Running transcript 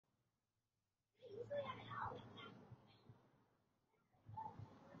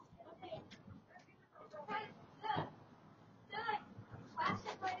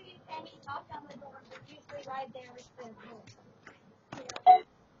usually ride there with the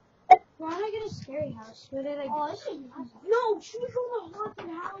why don't I get a scary house? Where they like? Oh, this is nice. No, should we go in the haunted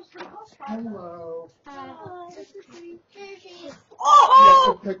house for house fire? Hello. Oh! You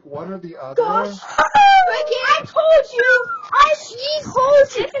have to pick one or the other. Gosh! I told you! I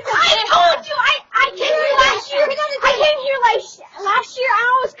told you! I came here last year! I came here last year and I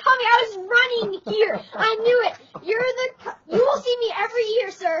was coming, I was running here! I knew it! You will see me every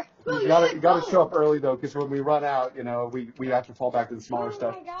year, sir! You gotta show up early though, because when we run out, you know, we have to fall back to the smaller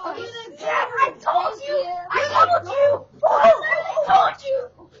stuff. Okay, Dad, I told you! I told you!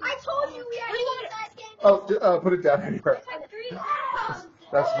 I told you we had to Oh, put it down anywhere.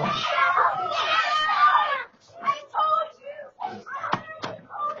 That's fine. I told you!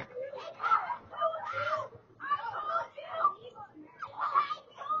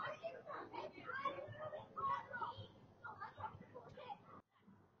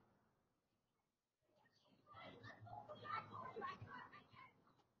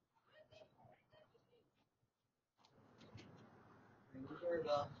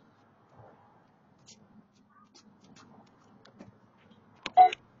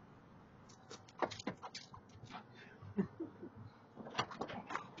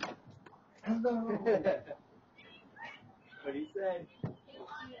 Hello. What do you say?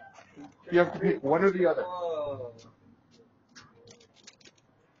 You have to pick one or the other. Whoa.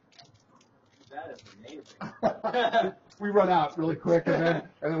 That is amazing. We run out really quick, and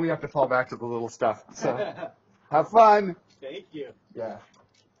then we have to fall back to the little stuff. So, have fun. Thank you. Yeah.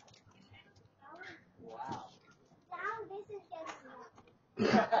 Wow. Now this is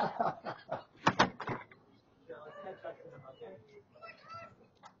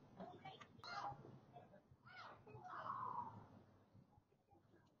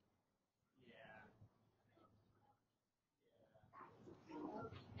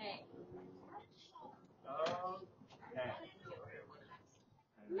Hey. Oh, okay.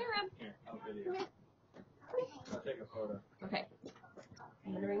 Mirror. Here, I'll video. I'll take a photo. Okay.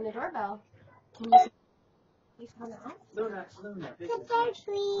 I'm gonna ring the doorbell. Can you please come out? Luna. This is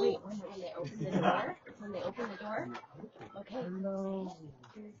Wait, when they open the door? When they open the door? Okay. Hello.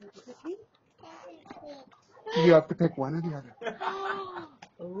 You have to pick one or the other.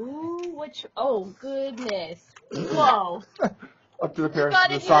 Ooh, which? Oh, goodness. Whoa. Up to the parents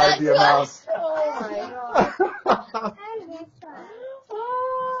to decide the amount. Oh my god.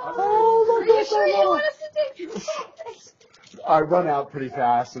 Oh, Are you sure you want us to take this? I run out pretty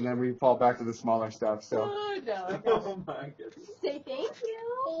fast, and then we fall back to the smaller stuff. So Oh, no. Oh my goodness. Say thank you.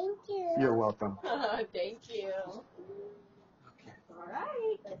 Thank you. you're welcome. Thank you. All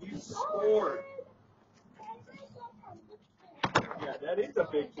right. You scored. Yeah, that is a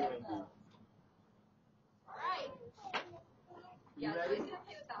big two indeed. All right. You Yeah, ready? so he's gonna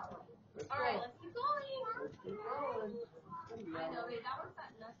play with that one. Let's All go. right, let's keep going. Let's keep going. I know, wait, that one's got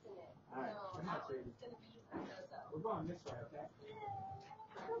nuts in it. All right. So that one's gonna be a no-go. We're going this way, okay?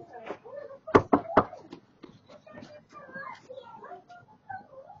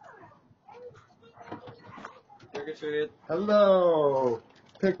 Trick or treat. Hello.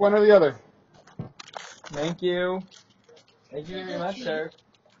 Pick one or the other. Thank you. Thank you very much, sir.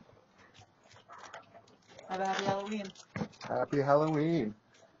 Have a happy Halloween. Happy Halloween.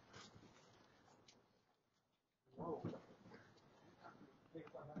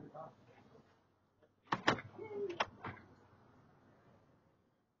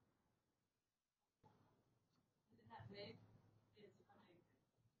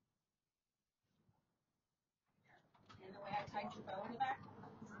 And the way I tied your bow in the back is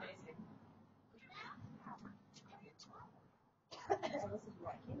amazing. This is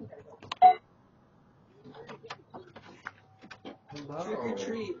what Kimmy gotta go. Hello. Trick or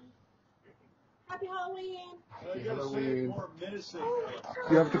treat. Happy Halloween. Halloween.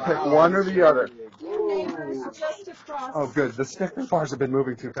 You have to pick one or the other. Your neighbors just across. Oh, good. The Snickers bars have been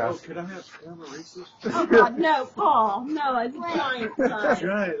moving too fast. Could I have a Reese's? Oh God, no, Paul. No, it's a giant That's sign.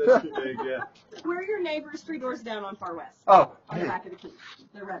 right. That's too big, yeah. We're your neighbors 3 doors down on Far West. Oh, On the hey. back of the key.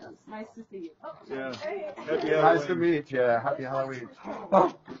 The red ones. Nice to see you. Oh, Yeah. hey. Happy Nice to Halloween. meet you. Happy Halloween.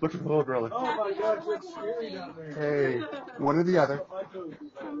 Oh, look at the little girl. Oh my gosh, it's scary down there. Hey, one or the other.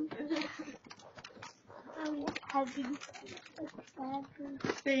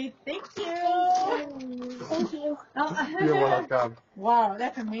 Say thank you. Thank you. You're welcome. Wow,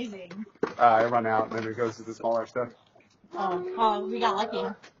 that's amazing. I run out, and then it goes to the smaller stuff. Oh, we got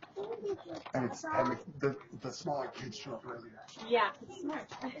lucky. And the smaller kids show up earlier. Yeah,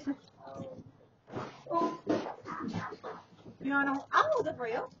 smart. You know, I'll hold it for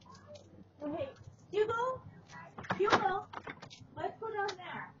you. Okay, Hugo, let's go down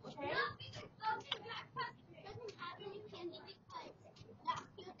there, okay?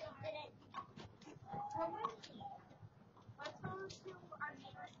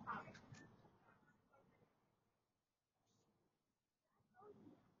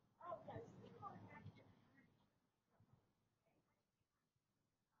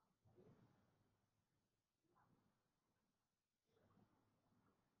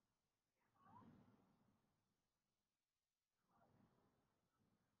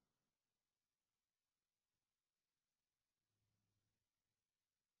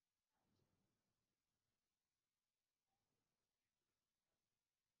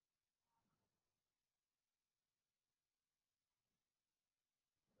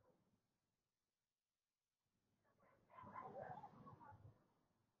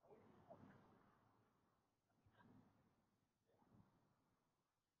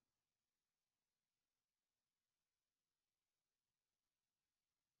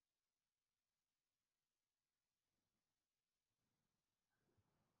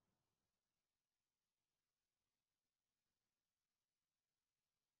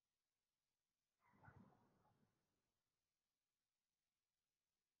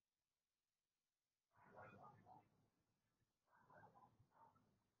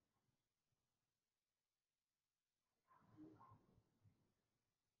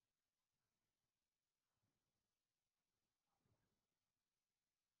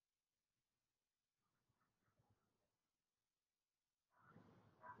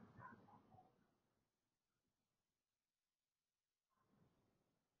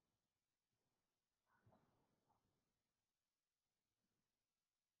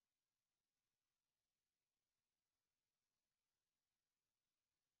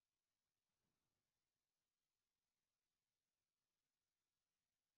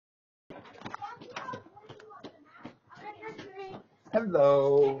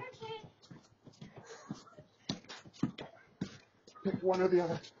 Hello. Pick one or the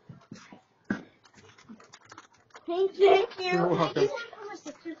other. Thank you. Thank you. You're welcome. Can you call my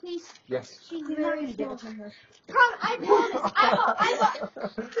sister, please? Yes. She's You're not gonna give it to her. I promise. I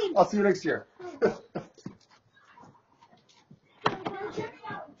will. I'll see you next year.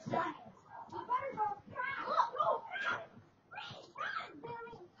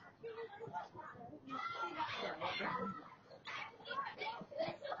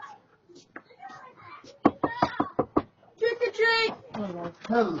 Trick or treat.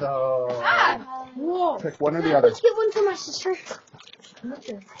 Hello. Whoa. Pick one or the other. Let's get one for my sister.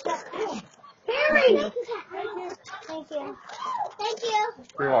 Harry. Thank you. Thank you. Thank you.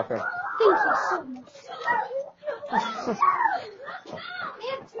 You're welcome. Thank you so much.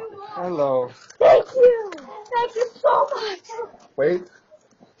 Hello. Thank you. Thank you so much. Wait.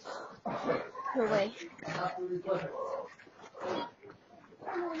 No way.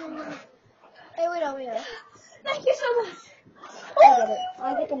 Hey, wait. Thank you so much. I'll get it.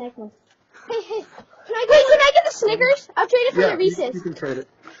 I'll get the necklace. Hey. Can I get the Snickers? I'll trade it for the Reese's. You can trade it.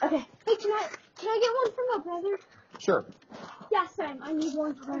 Okay. Hey, can I get one for my brother? Sure. Yes, Sam. I need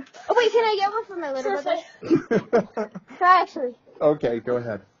one for my... Oh, wait, can I get one for my little brother? Actually. Okay, go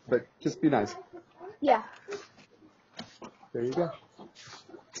ahead. But just be nice. Yeah. There you go.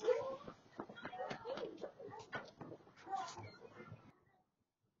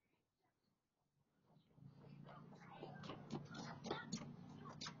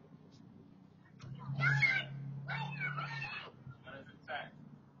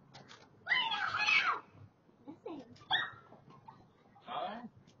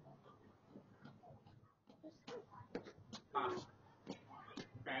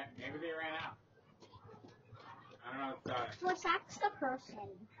 Maybe they ran out. I don't know if it's Let's ask the person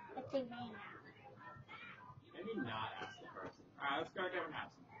if they ran out. maybe not ask the person. Alright, let's go to a different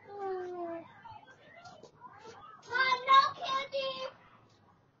house. Mom, no candy!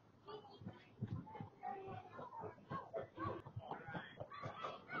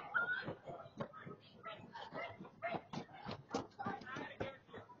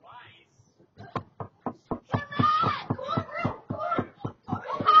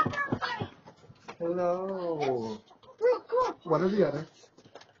 Hello. Come One or the other.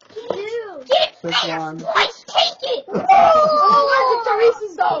 on. Get it Pick one. Let's take it! Oh, it's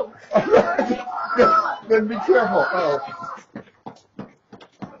Reese's dog. Then be careful. Oh.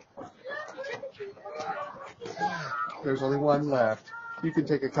 There's only one left. You can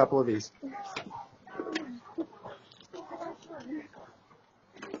take a couple of these.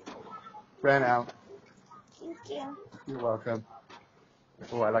 Ran out. Thank you. You're welcome.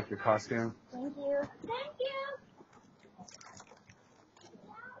 Oh, I like your costume. Thank you. Thank you.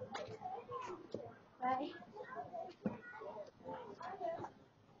 Bye.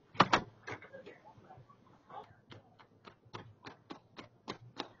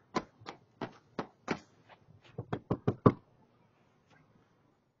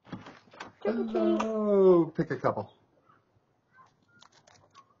 Hello. Pick a couple.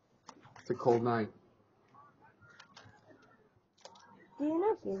 It's a cold night. Do you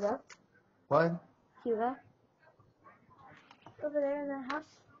know Hugo? What? Hugo? Over there in the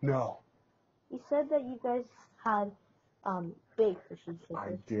house? No. You said that you guys had big Hershey I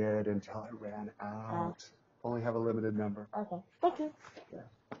Snickers. did until I ran out. Only have a limited number. Okay. Thank you.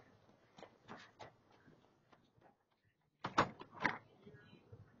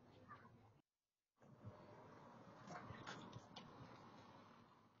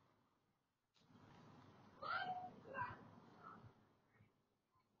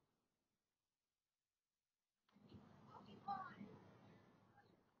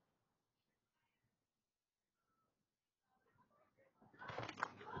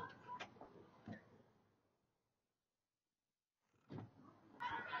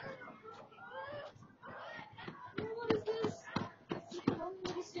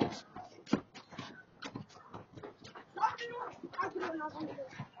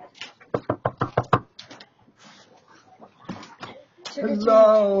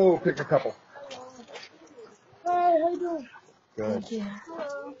 Hello. Pick a couple. Hi, how you doing? Good. Thank you.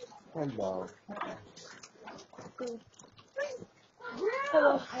 Hello.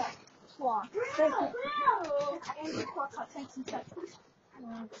 Hello. Swan. Thank you. And the clock got thanks and such.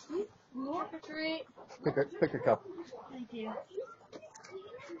 Trick or treat. Pick a couple. Thank you.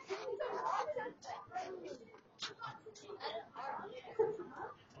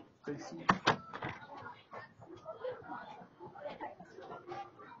 Stacy.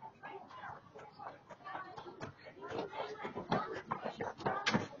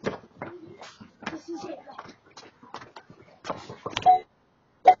 This is it.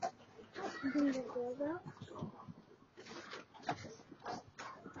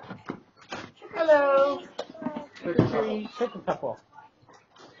 Hello. Trick or treat. Take a couple.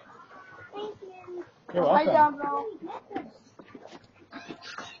 Thank you. You're Hi, welcome. Doggo.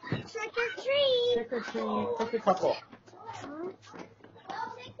 Trick or treat. Trick or treat. Take a couple.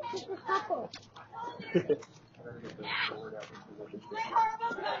 Just a couple.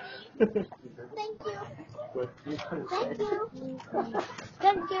 Thank you. Thank you.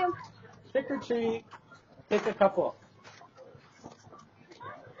 Thank you. Trick or treat. Take a couple.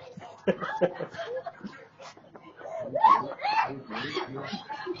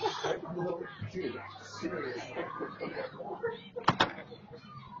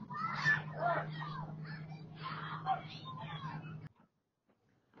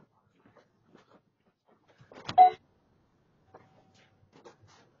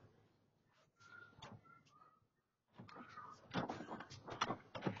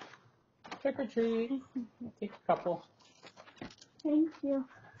 Trick or treat. Take a couple. Thank you.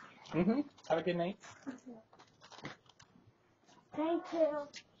 Have a good night. Thank you.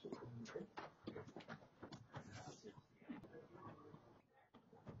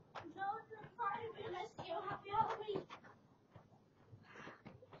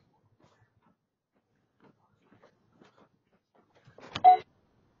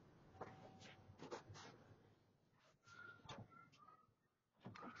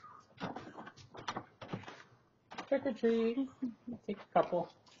 Trick or treat. Take a couple.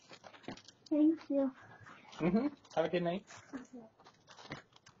 Thank you. Have a good night.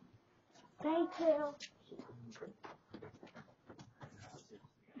 Thank you.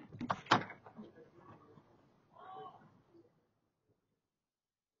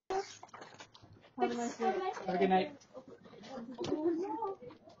 Have a good night.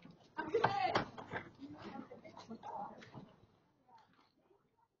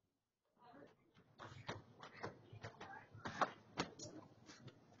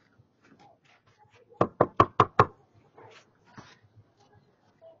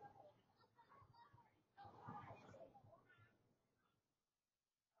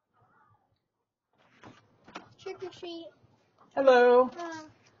 Trick or treat. Hello.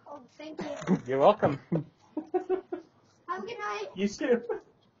 Thank you. You're welcome. Have a good night. You too.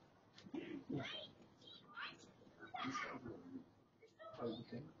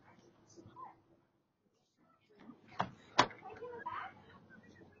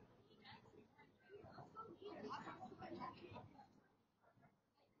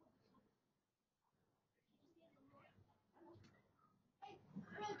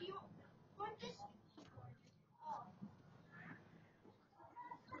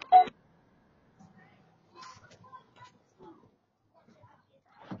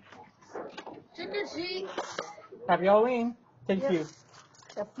 Trick or treat. Happy Halloween. Thank you.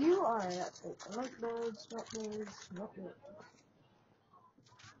 A few are nightmares, nightmares.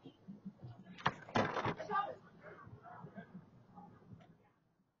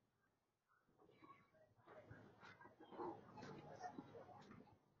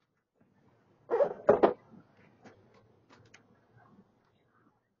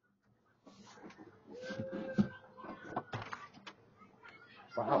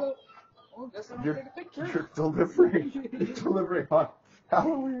 Wow. Oh, guess I don't You're, take a picture. you're delivering on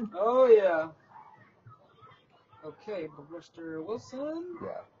Halloween. Oh, yeah. Okay, Mr. Wilson. Yeah.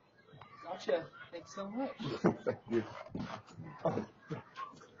 Gotcha. Thanks so much. Thank you.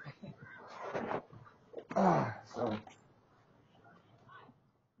 So.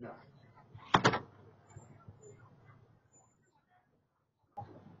 Yeah.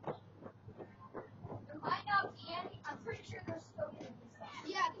 Find out Andy. I'm pretty sure there's still gonna be stuff.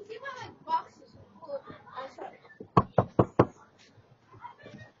 Yeah, because he went like boxes full of. I'm sorry.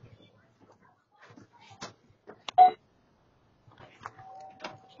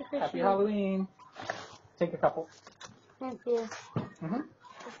 Happy Halloween. Take a couple. Thank you. Mm-hmm.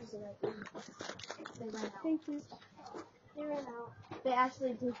 This is it. They ran out. Thank you. They ran out. They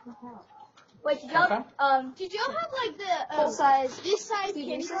actually did come out. Wait, did y'all have like the full size, this size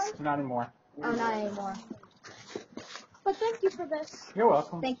candy bars? Not anymore. Oh, not anymore. But thank you for this. You're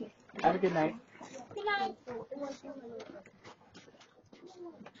welcome. Thank you. Have a good night. Good night.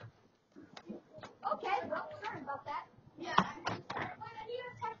 Okay, well, sorry about that. Yeah.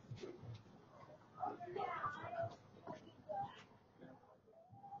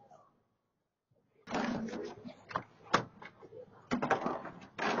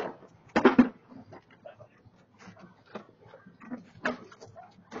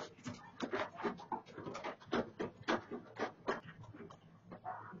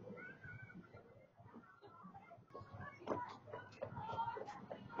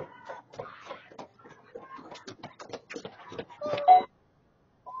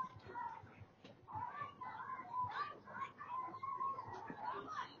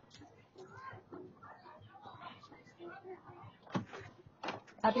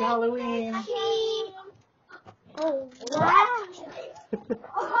 Happy Halloween. Oh, wow.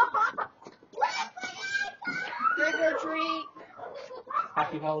 Trick or treat.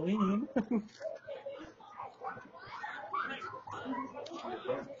 Happy Halloween.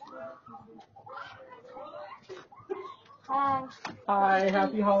 Hi,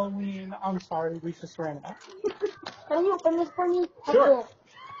 happy Halloween. I'm sorry, we just ran out. Can you open this for me? Sure.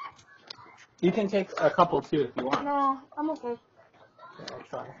 You can take a couple too if you want. No, I'm okay. Yeah, I'll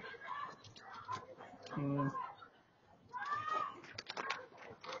try.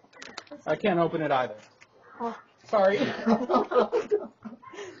 I can't open it either. Oh. Sorry.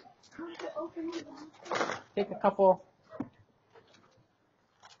 Take a couple.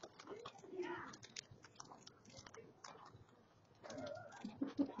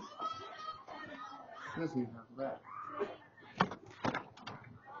 Doesn't even have that.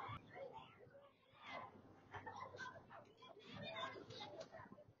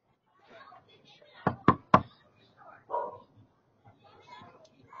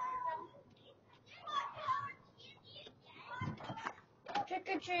 Trick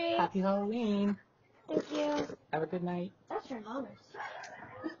or treat. Happy Halloween. Thank you. Have a good night. That's your mother's.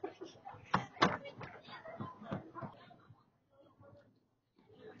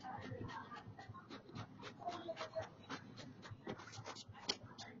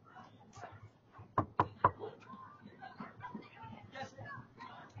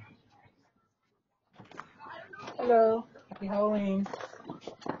 Hello. Happy Halloween.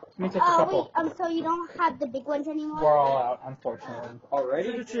 Let me take a Oh, couple. wait, so you don't have the big ones anymore? We're all out, unfortunately. Already?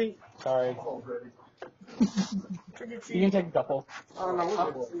 Trick or treat. Sorry. Trick or treat. You can take a couple. Oh, no,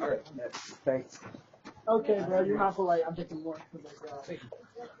 we're good. All right. Thanks. Okay, bro, you're not polite. I'm taking more.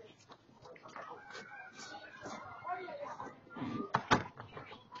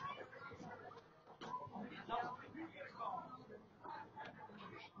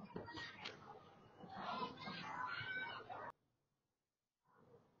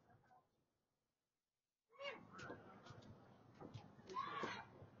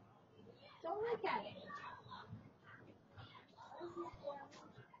 Don't look at it.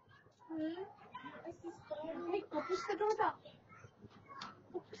 Hey, go push the doorbell.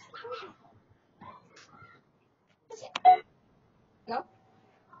 Go.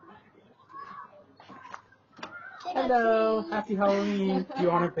 Hello. Happy Halloween. Do you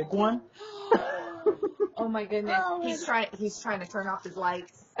want a big one? Oh my goodness. Oh, He's trying to turn off his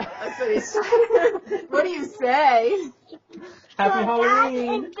lights. That's what he's trying. What do you say? Happy That's a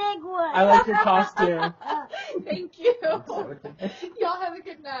Halloween. big one. I like your costume. Thank you. Y'all have a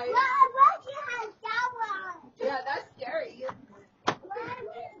good night. Why you have that one? Yeah, that's scary. Why is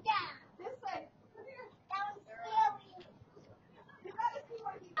that? This way. Come here. That was scary. You gotta see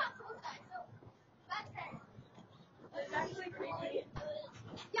what he's It's actually creepy.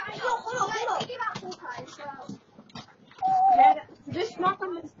 Yeah, I know. Hold on. Take it out full time, so. Just knock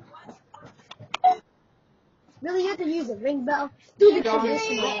on this. Really, you have to use a ring bell. Do the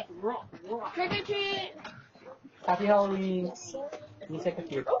traditional. Trick or treat. Happy Halloween. Can you take a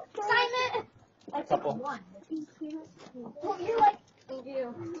few? Simon. A couple. Well, you're like. Thank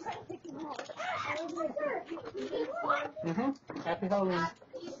you. Happy Halloween.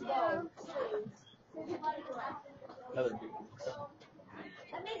 Another dude.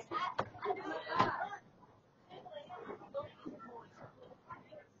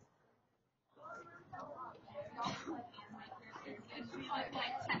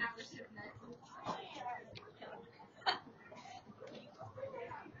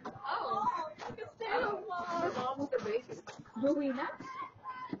 Mom with the baby. Do we not?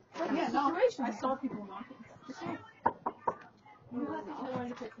 Yeah, no. I saw people knocking.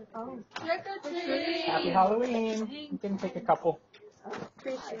 Trick or treat. Happy Halloween. You can take a couple.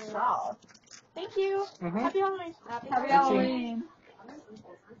 Thank you. Happy Halloween. Happy Halloween.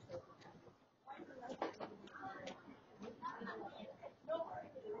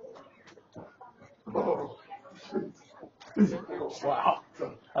 Wow.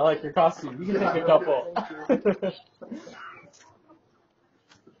 I like your costume. You can take a couple.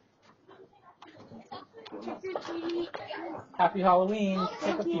 Happy Halloween.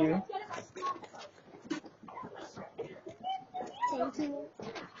 Take a few. Thank you.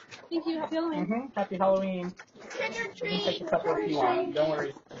 Thank you. Happy Halloween. Happy Halloween. Trick or You can treat. take a couple if you want. Don't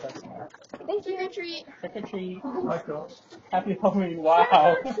worry. Thank you. Trick or treat. Trick or treat. Happy Halloween.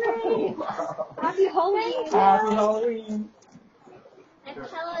 Wow. Happy Halloween. Happy Halloween.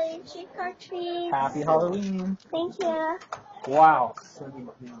 Halloween trick or treat. Happy Halloween. Thank you. Wow.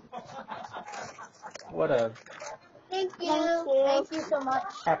 What a Thank you. Thank you so much.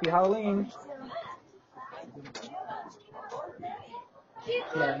 happy Halloween. Yeah,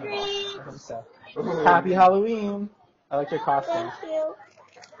 no, I think so. Happy Halloween. I like your costume. Thank you.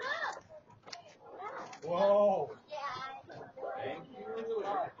 Whoa. Thank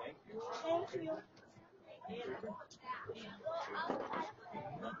you.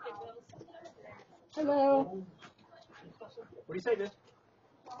 Hello. What do you say, dude?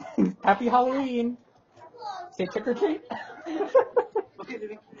 Happy Halloween. Say trick or treat. Okay,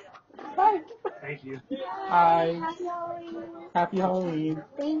 dude. Bye. Thank you. Hi. Happy Halloween. Happy Halloween.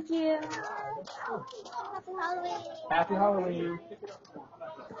 Thank you. Happy Halloween. Happy Halloween.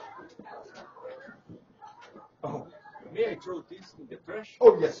 Oh. May I throw this in the trash?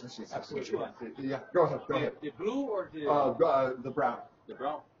 Oh yes, yes. Which one? Yeah. Go ahead. Go ahead. The blue or the The brown. the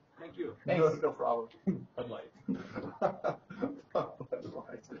brown? Thank you. Thanks. No problem. Bud Light.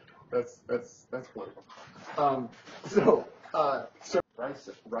 That's political. So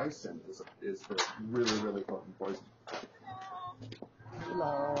ricin is the really potent poison.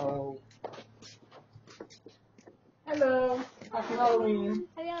 Hello. Hello. Happy Halloween.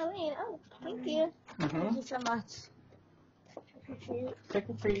 Happy Halloween. Oh, thank you. Thank you so much. Trick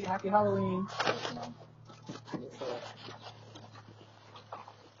or treat. Happy Halloween.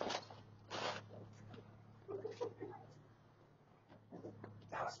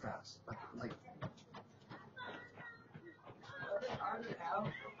 Fast. Like.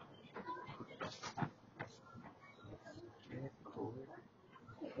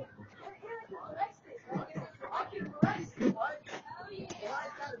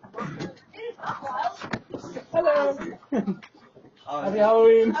 Hello. Happy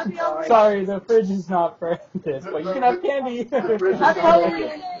Halloween. Sorry, the fridge is not for this, but you can have candy. Happy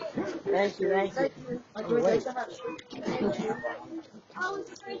Halloween. Thank you. Wait.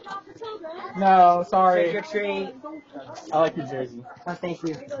 No, sorry. Trick or treat. I like your jersey. Oh, thank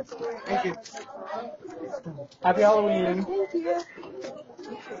you. Thank you. Happy Halloween. Thank you.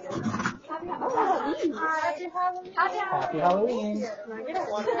 Happy Halloween. Can I get a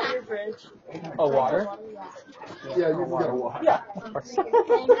water out of your fridge? Oh, water? Yeah, you can get a water. Yeah, of course.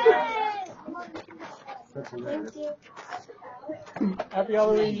 Thank you. Happy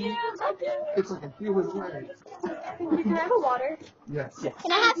Halloween. It's like a human way. Can I have a water? Yes.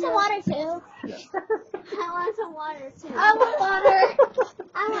 Can I have some water too? Yes. I want some water too. I want water.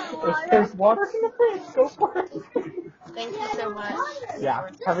 I want water. There's water in the fridge. Go for it. Thank you so much. Yeah.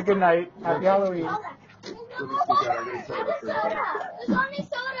 Have a good night. Happy Halloween. There's only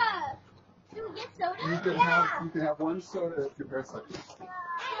soda. Can we get soda? You can have one soda if your parents like.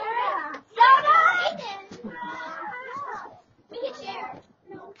 Soda! We can share.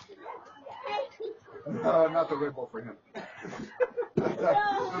 No, not the Red Bull for him.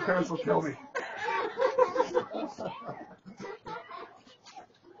 My parents will kill me.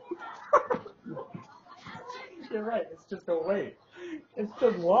 You're right. It's just a weight. It's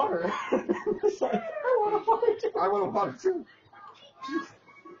just water. It's like, I want a water too. I want a water too.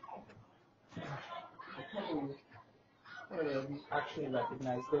 I didn't actually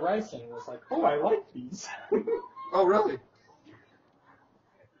recognize the ricin. It was like, oh, I like these. Oh, really?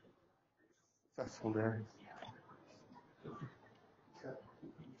 That's hilarious.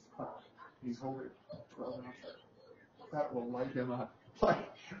 He's holding 12 ounces. That will light him up.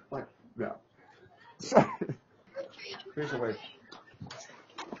 Like, no. Here's a way.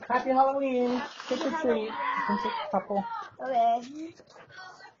 Happy Halloween. Trick or treat. You can take a couple. Okay.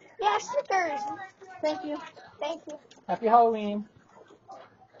 Yeah, Snickers. Thank you. Thank you. Happy Halloween.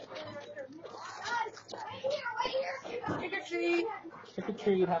 Trick or treat. Trick or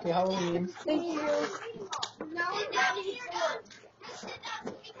treat. Happy Halloween. Thank you.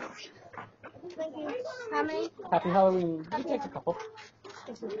 Thank you. How many? Happy Halloween. You can take a couple.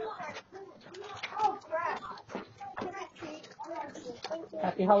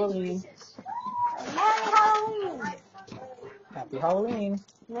 Happy Halloween. Merry Halloween. Happy Halloween.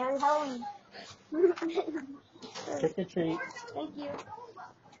 Merry Halloween. Trick or treat. Thank you.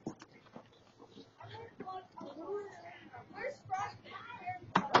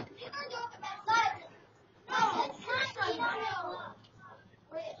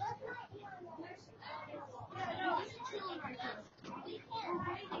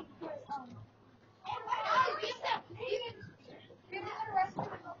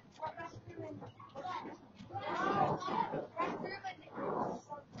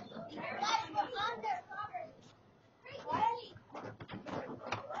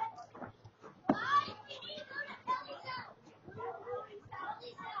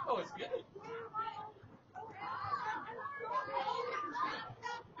 Oh, it's good.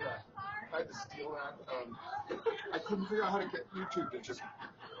 I had to steal that. I couldn't figure out how to get YouTube to just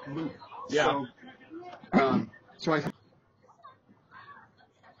loop. Yeah. So I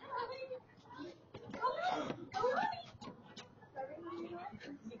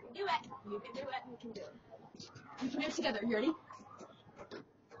You can do it. You can do it. You can do it. We can do it together. You ready?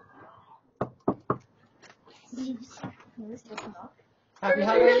 Happy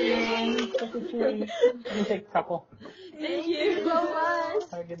Halloween! Trick or treat. You can take a couple. Thank you so much.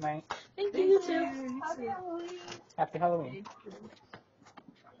 Have a good night. Thank you too. Happy Halloween. Happy Halloween.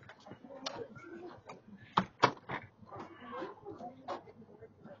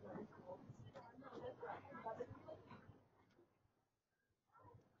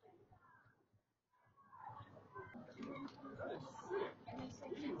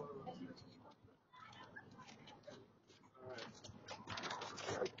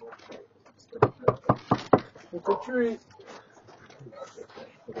 Trick or treat.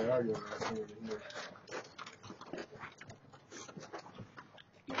 They are going to here.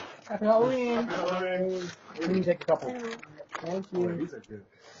 Happy Halloween. Halloween. You can take a couple. Thank Oh, you. these are good.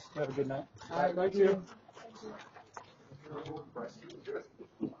 Have a good night. Alright, thank you.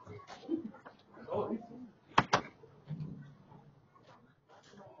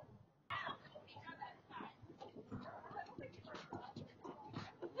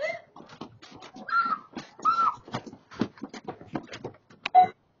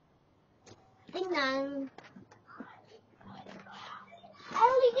 Ding dong. I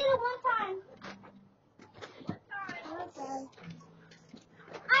only did it one time. Okay.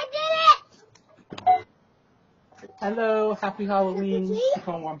 I did it! Hello, happy Halloween. You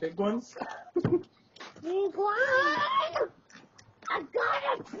want big ones? Big one! I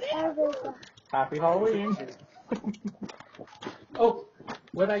got a big one! Happy Halloween. Oh,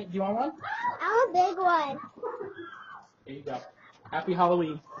 do you want one? I'm a big one. Here you go. Happy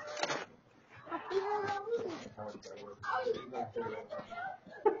Halloween. Happy Halloween.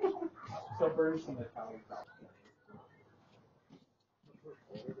 So birds from the tower.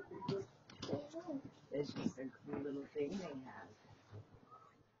 It's just a cool little thing they have.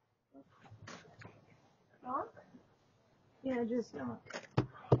 Huh? Yeah, just don't.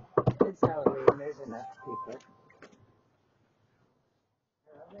 It's Halloween. There's enough people.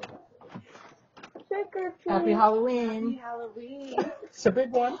 Trick or treat. Happy Halloween. Happy Halloween. It's a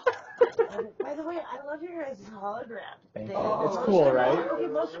big one. By the way, I love your guys' hologram. Thank They- you. most It's of cool, them- right? Okay,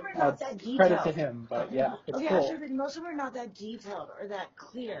 most of them are not that That's detailed. credit to him, but yeah, it's Okay, cool. actually, most of them are not that detailed or that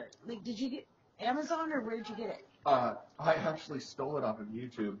clear. Like, did you get Amazon or where did you get it? I actually stole it off of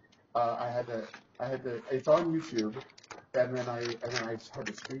YouTube. I had to. It's on YouTube, and then I had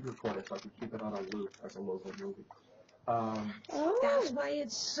to screen record it so I could keep it on a loop as a local movie. That's why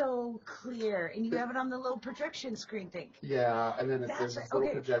it's so clear, and you have it on the little projection screen thing. Yeah, and then there's That's this right, little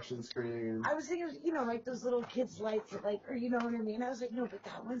okay. projection screen. I was thinking, like those little kids' lights, that, like, or you know what I mean? I was like, no, but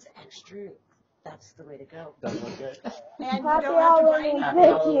that one's extra. That's the way to go. Doesn't look good. And Happy you don't have to buy Halloween. any. Happy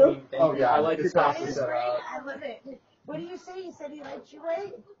Thank Halloween. you. Thank Oh, you. yeah, I like your it's got costume. It's that great. out. I love it. What do you say? You said he liked you,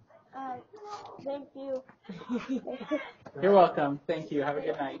 right? Thank you. You're welcome. Thank you. Have a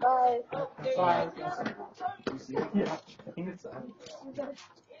good night. Bye. Bye. Yeah, I think it's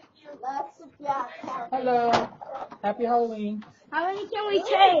Yeah. Hello. Happy Halloween. How many can we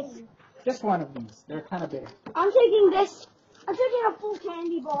take? Just one of these. They're kind of big. I'm taking this. I'm taking a full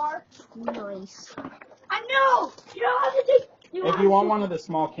candy bar. Nice. I know. You don't have to take. If you want one of the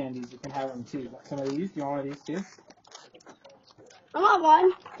small candies, you can have them too. Some of these. Do you want one of these too? I want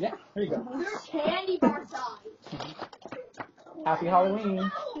one. Yeah. Here you go. They're candy bar size. Happy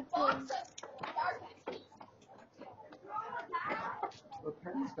Halloween.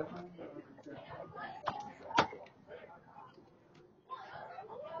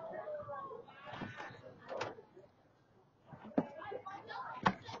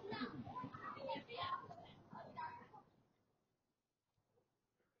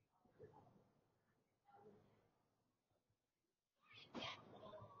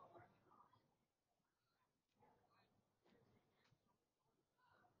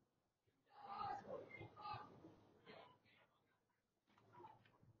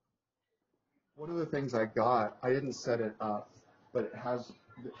 One of the things I got, I didn't set it up, but it has.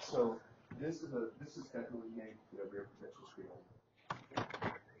 So this is definitely made for the rear projection screen.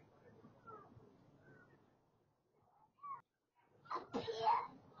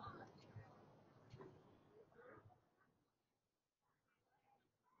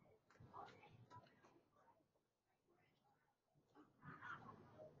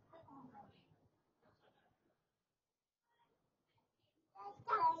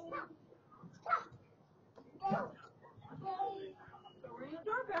 Ring the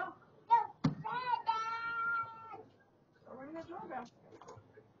doorbell. Ring the doorbell.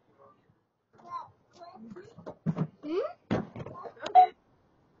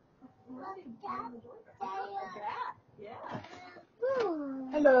 Yeah.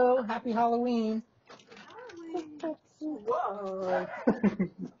 Hello, happy Halloween. Whoa.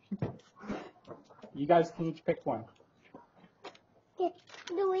 You guys can each pick one. Do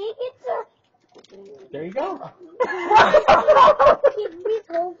we get to There you go. keep these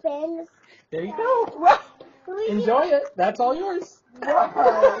whole things? There you go. Do we Enjoy it. That's all yours. do we get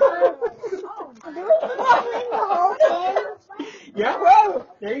to bring the whole thing? Yeah.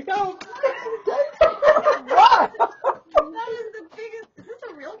 There you go. That is the biggest. Is this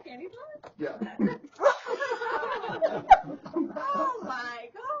a real candy bar? Yeah. Oh my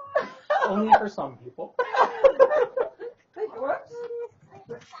god. Only for some people. Whoops.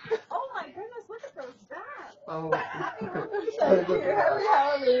 Oh my goodness, look at those stats. Oh. Happy Happy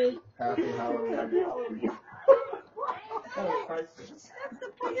Halloween. Happy Halloween. That's the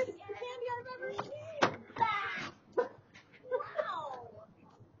biggest candy I've ever seen. Wow.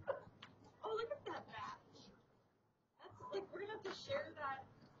 Oh, look at that batch. That's like, we're gonna have to share that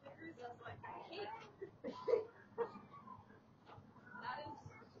Snickers as like a cake. That is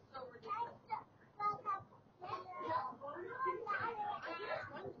so ridiculous.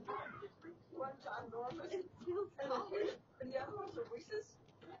 One John Norman. It feels so good. And the other ones are Reese's.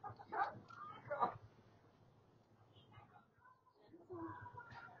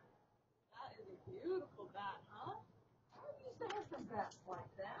 That is a beautiful bat, huh? I used to have some bats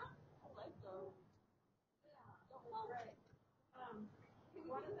like that. I like those. Oh, right.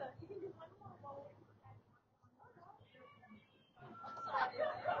 One of the, you can do one more bowl. I'm sorry.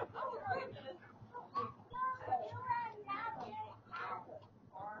 Oh, my goodness.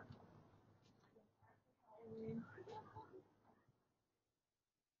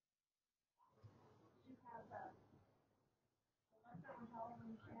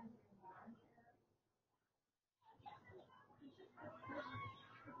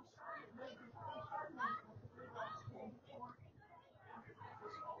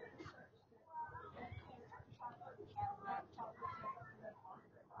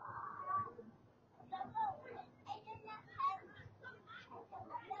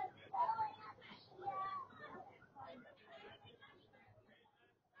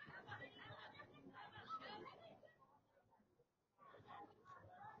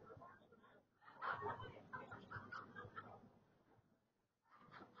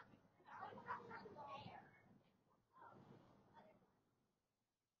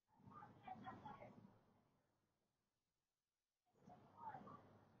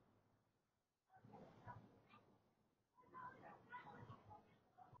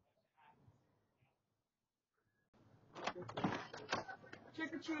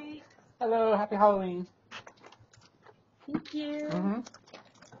 Trick or treat. Hello, happy Halloween. Thank you. Mm-hmm.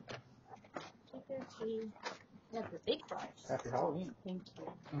 Trick or treat. That's the big fries. Happy Halloween. Thank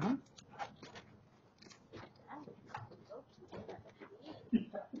you. Mm-hmm.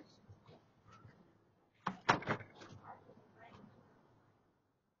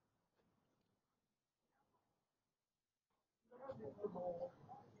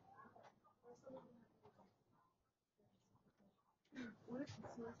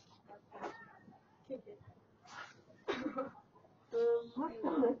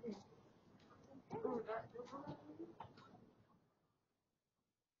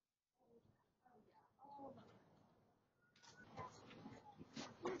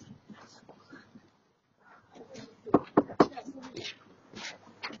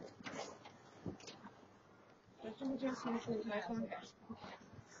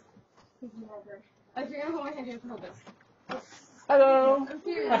 Hello.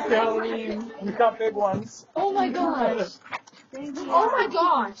 Happy Halloween. We've got big ones. Oh my gosh. Oh my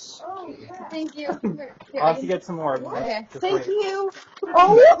gosh. Thank you. I'll have to get some more. Okay. Just Thank wait. you.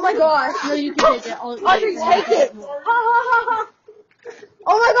 Oh my gosh. No, you can take it. Audrey, take it. Ha ha ha ha.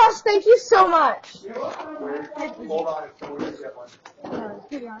 Oh my gosh, thank you so much. Hold on, so we're gonna get one.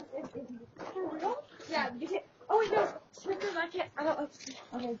 Yeah, you can. Oh wait, no. Snickers, I can't. I don't like.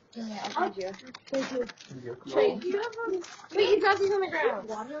 Okay, I'll give you. Thank you. Wait, you got these on the ground.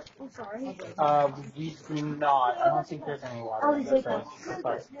 Water? I'm sorry. We do not. I don't think there's any water. I'll take Sorry.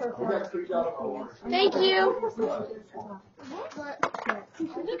 Sorry. We got 3 gallons of water. Thank you.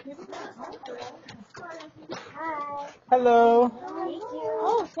 Hi. Hello. Thank you.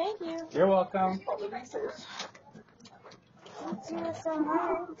 Oh, thank you. You're welcome. Thank you so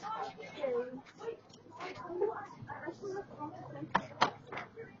much.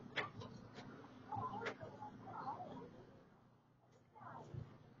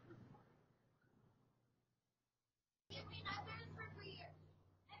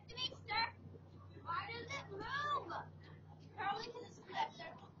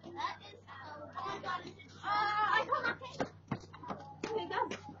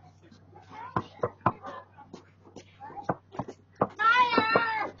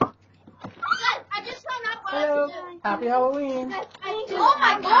 Happy Halloween. Oh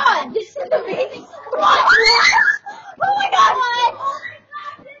my god, this is amazing. What? Oh my god.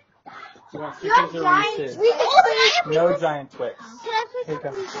 You want Snickers or Reese's? No giant Twix. Can I Here you go.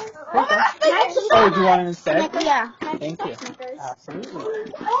 put some Oh, do you want it instead? Yeah. Thank you. Absolutely. Here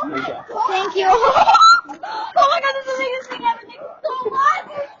you go. Thank you. Oh my god, this is the biggest thing ever. Thank you so much.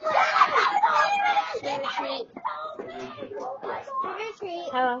 Trick or treat.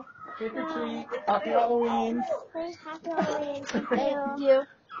 Hello. Trick or treat. Happy Halloween. Happy Halloween. Thank you.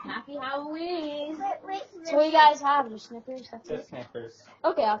 Happy Halloween. So what you guys have? Your Snickers? That's Just it? Snickers.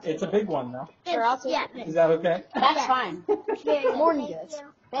 Okay, I'll take It's a big one though. Sure, I'll take it. Is that okay? That's fine. More than good.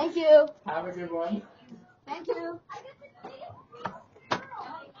 Thank you. Have a good one. Thank you.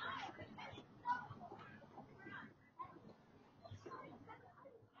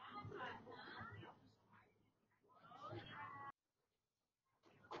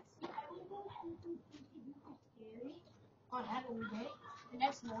 On Halloween day, the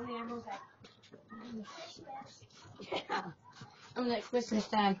next morning everyone's like, I'm like, Christmas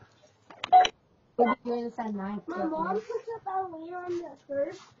time. We'll be doing this at 9. My mom puts up Halloween on the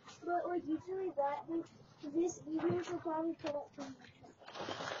 1st, but like usually this evening she'll probably put up some.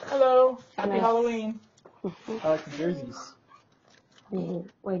 Hello. Happy Halloween. I like the jerseys.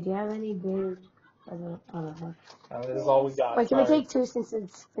 Wait, do you have any big? I don't know. That is all we got. Wait, can we Sorry. take 2 since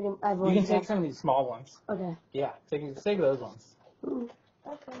it's pretty? You can take some of these small ones. Okay. Yeah, take those ones. Okay.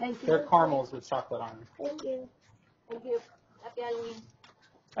 Thank you. They're caramels with chocolate on them. Thank you. Thank you. Happy Halloween.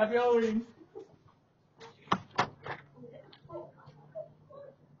 Happy Halloween.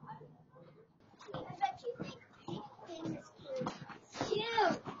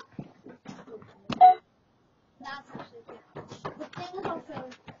 Cute. That's actually cute. The thing is also,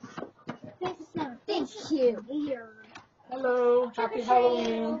 thank you. Hello. Happy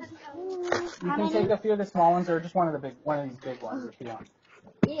Halloween. You can take a few of the small ones or just one of these big ones if you want.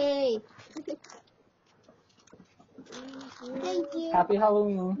 Yay. Thank you. Happy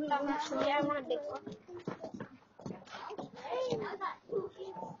Halloween. Actually, I want a big one.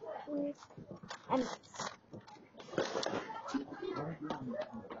 And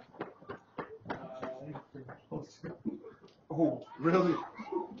Oh, really?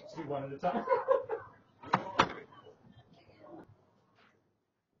 Just do one at a time.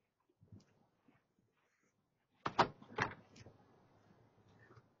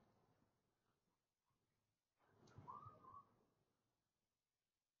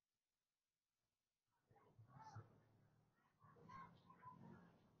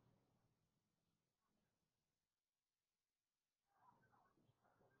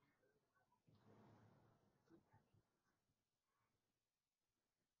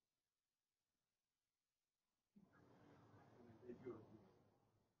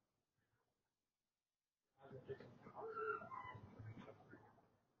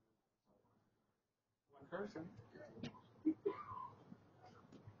 One person.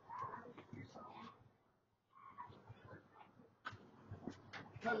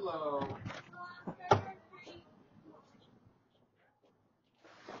 Hello.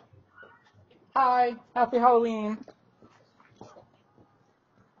 Hi. Happy Halloween.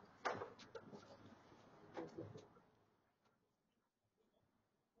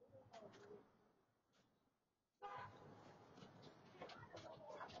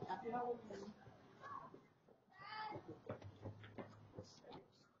 Happy Halloween.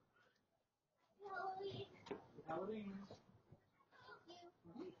 Halloween.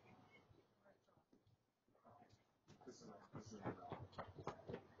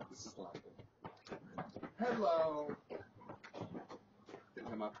 This is like it. Hello. Get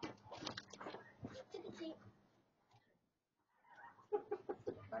him up.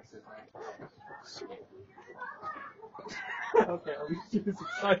 That's it. Okay, at least she was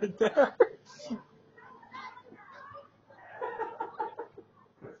excited there.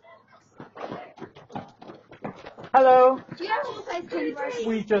 Hello. do you have full-size candy bars?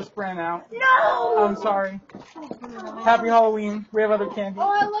 We just ran out. No! I'm sorry. Happy Halloween. We have other candy. Oh,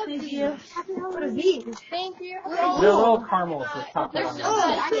 I love these. What are these? Thank you. They're little caramels with chocolate They're on so them.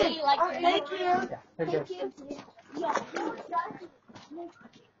 good. I really like them. Thank you. Yeah, they're good.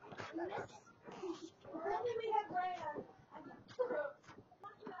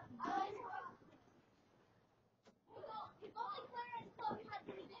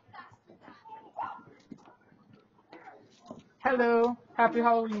 Hello. Happy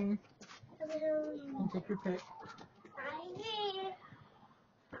Halloween. You can take your pick.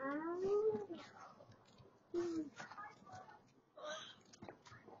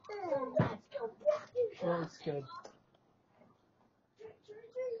 That looks good.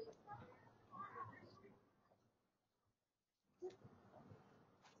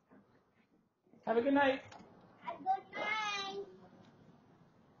 Have a good night.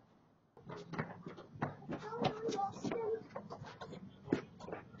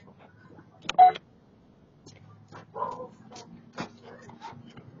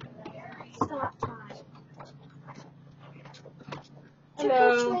 Stop time.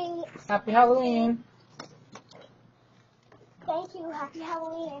 Hello. Happy Halloween. Thank you. Happy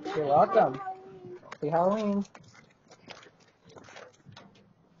Halloween. You're welcome. Happy Halloween.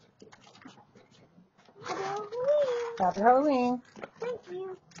 Happy Halloween. Happy Halloween. Thank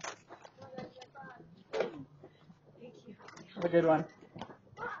you. Have a good one.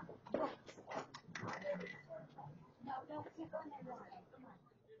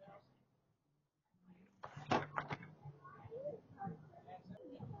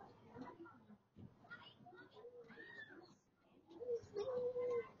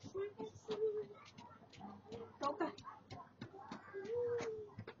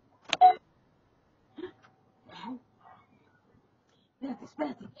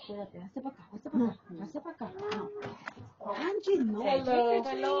 Espérate, hazte para acá. No. Angie, no.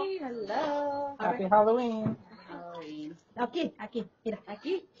 Hello. Happy Halloween. Aquí, mira,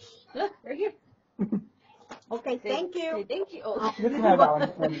 aquí. Look, right here. Okay, thank you. Say thank you. Oh. You can have that one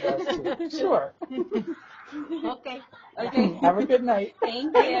when you guys too. Sure. Okay. Have a good night.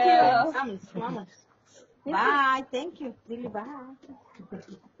 Thank you. Vamos. Bye. Thank you. Really, bye.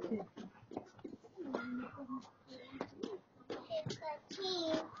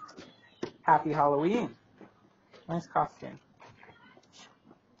 Happy Halloween. Nice costume.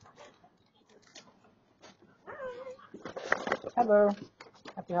 Hello.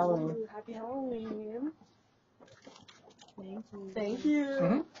 Happy Halloween. Happy Halloween. Thank you.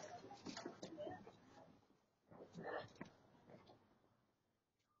 Mm-hmm.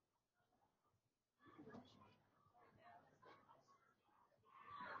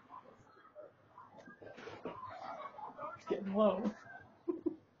 It's getting low.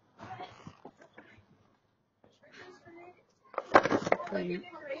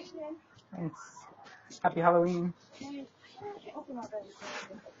 Thanks. Happy Halloween.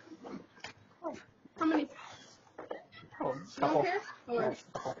 How many? Oh, couple. Okay. Yeah,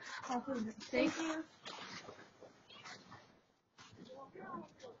 couple. Thank you.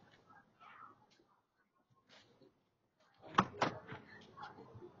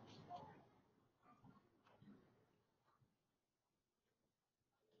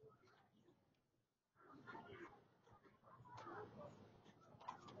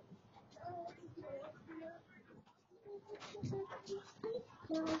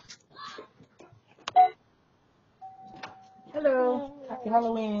 Hello. Happy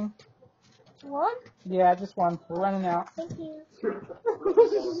Halloween. One? Yeah, just one. We're running out. Thank you.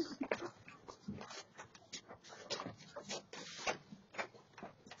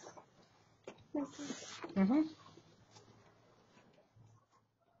 Mm-hmm.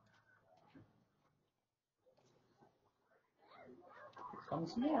 Come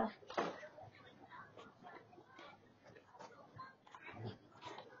some more.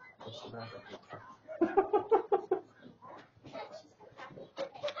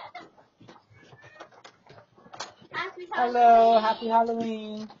 Hello, happy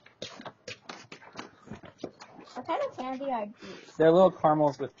Halloween. What kind of candy are these? They're little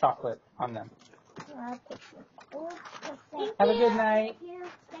caramels with chocolate on them. Have a good night. Thank you.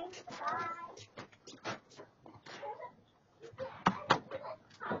 Thanks. Bye.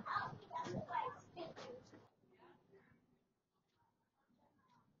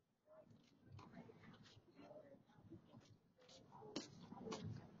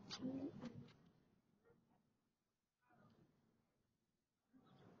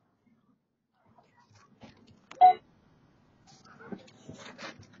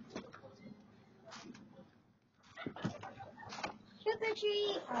 Trick or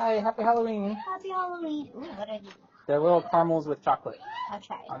treat. Hi, happy Halloween. Happy Halloween. Ooh, what are these? They're little caramels with chocolate. I'll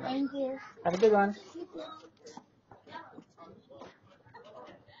try it. On them. Thank you. Have a good one.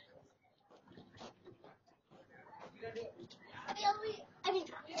 I mean,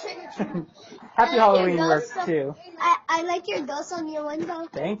 trick or treat. Happy Halloween works ghost too. I like your ghost on your window.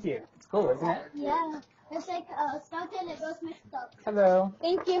 Thank you. It's cool, isn't it? Yeah. It's like stuff and it goes mixed up. Hello.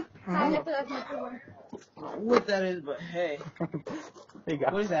 Thank you. What that is, but hey. There you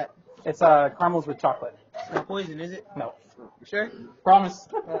go. What is that? It's caramels with chocolate. It's not poison, is it? No. You sure? Promise.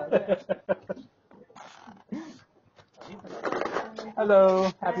 Okay.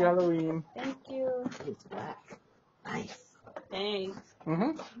 Hello. Happy Halloween. Thank you. It's black. Nice. Thanks.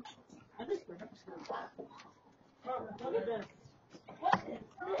 Mm-hmm.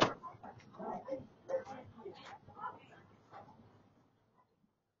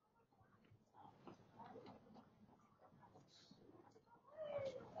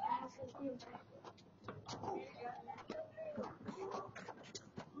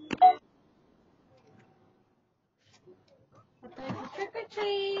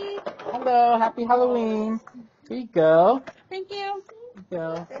 Hello, happy Halloween. Here you go. Thank you. Here you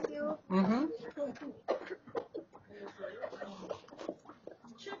go. Thank you. Mm-hmm.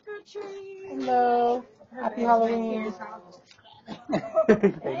 Trick or treat. Hello, happy Halloween.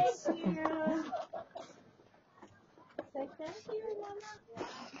 Thanks. Thank you. Say thank you, Mama.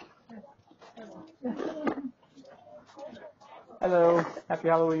 Hello, happy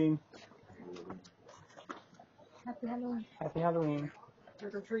Halloween. Happy Halloween. Happy Halloween.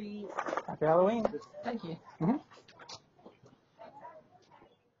 Trick or treat. Happy Halloween. Thank you. Mm-hmm.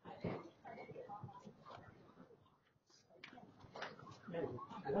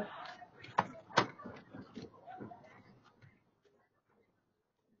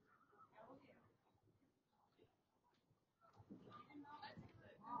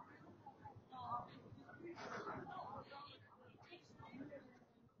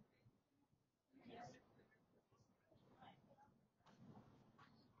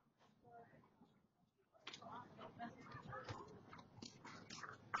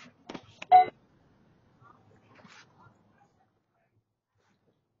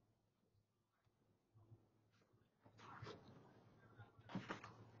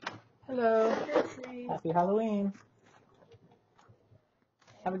 Hello. Happy Halloween.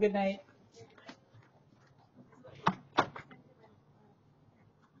 Have a good night.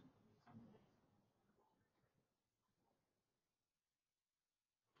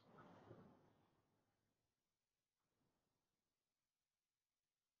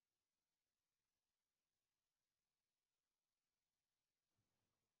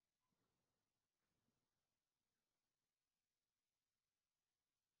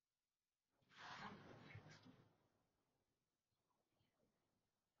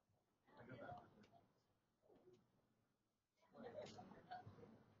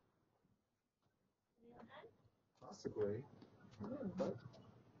 Possibly.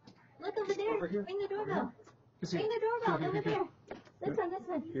 Look over there. Over here. Ring the doorbell. Is he- Ring the doorbell. Over there. This one, this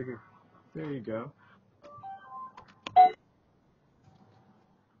one. Here, here. There you go.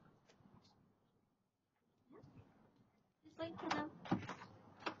 Just wait for them.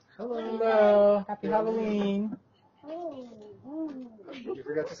 Hello. Happy Halloween. You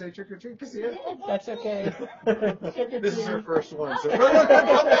forgot to say trick or treat, Cassia. That's okay. This is her first one. So.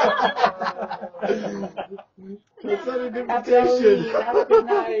 It's not an Happy Halloween. invitation. Have a good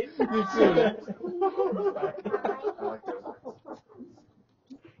night. You too. I like those.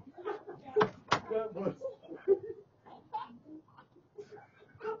 That was.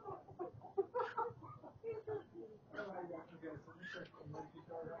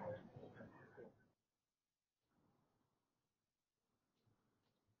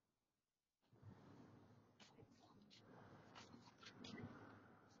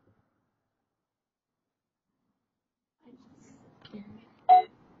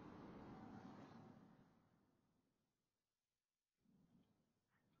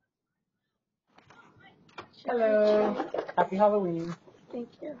 Hello. Happy Halloween. Thank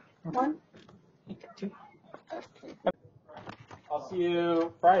you. One. Two. I'll see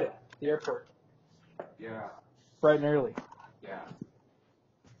you Friday at the airport. Yeah. Bright and early. Yeah.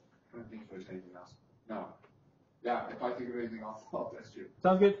 I don't think there's anything else. No. Yeah, if I think of anything, I'll text you.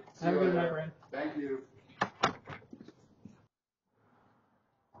 Sounds good. See Have a you good later. night, Ryan. Thank you.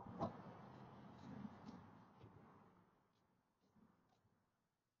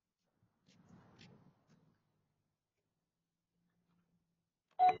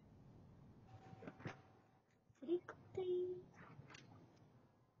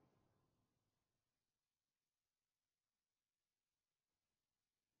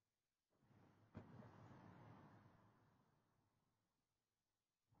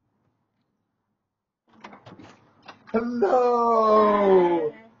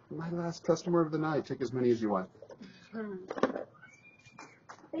 Hello! My last customer of the night. Take as many as you want.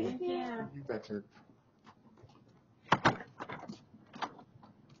 Thank you. You betcha.